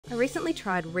I recently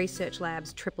tried Research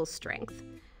Labs Triple Strength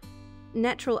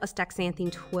Natural Astaxanthin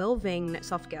 12mg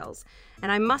Softgels, and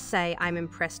I must say I'm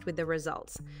impressed with the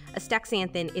results.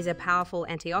 Astaxanthin is a powerful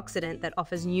antioxidant that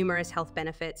offers numerous health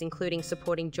benefits, including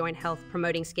supporting joint health,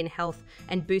 promoting skin health,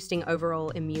 and boosting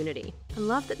overall immunity. I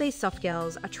love that these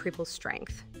softgels are triple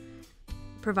strength,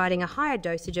 providing a higher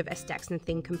dosage of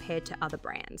astaxanthin compared to other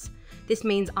brands. This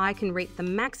means I can reap the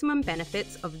maximum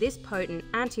benefits of this potent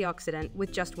antioxidant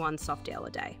with just one softgel a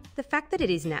day. The fact that it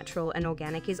is natural and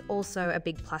organic is also a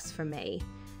big plus for me,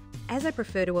 as I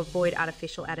prefer to avoid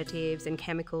artificial additives and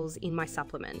chemicals in my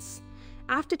supplements.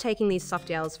 After taking these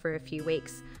softgels for a few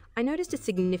weeks, I noticed a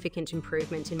significant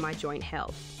improvement in my joint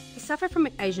health. I suffer from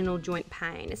occasional joint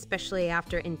pain, especially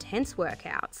after intense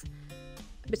workouts.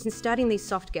 But since starting these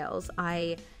softgels,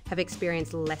 I have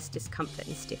experienced less discomfort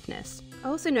and stiffness. I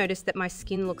also noticed that my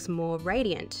skin looks more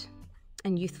radiant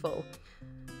and youthful,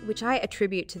 which I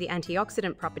attribute to the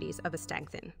antioxidant properties of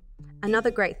astaxanthin.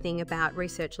 Another great thing about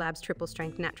Research Labs Triple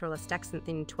Strength Natural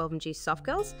Astaxanthin 12mg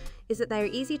Softgels is that they are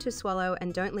easy to swallow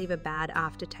and don't leave a bad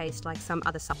aftertaste like some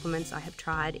other supplements I have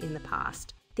tried in the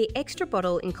past. The extra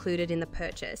bottle included in the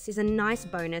purchase is a nice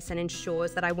bonus and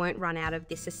ensures that I won't run out of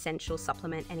this essential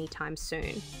supplement anytime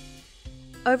soon.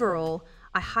 Overall,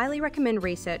 I highly recommend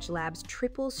Research Labs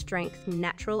Triple Strength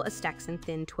Natural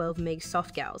Astaxanthin 12mg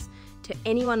Softgels to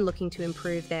anyone looking to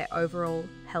improve their overall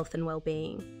health and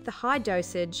well-being. The high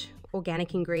dosage,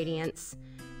 organic ingredients,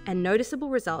 and noticeable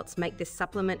results make this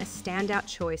supplement a standout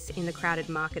choice in the crowded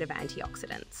market of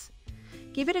antioxidants.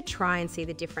 Give it a try and see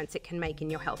the difference it can make in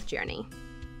your health journey.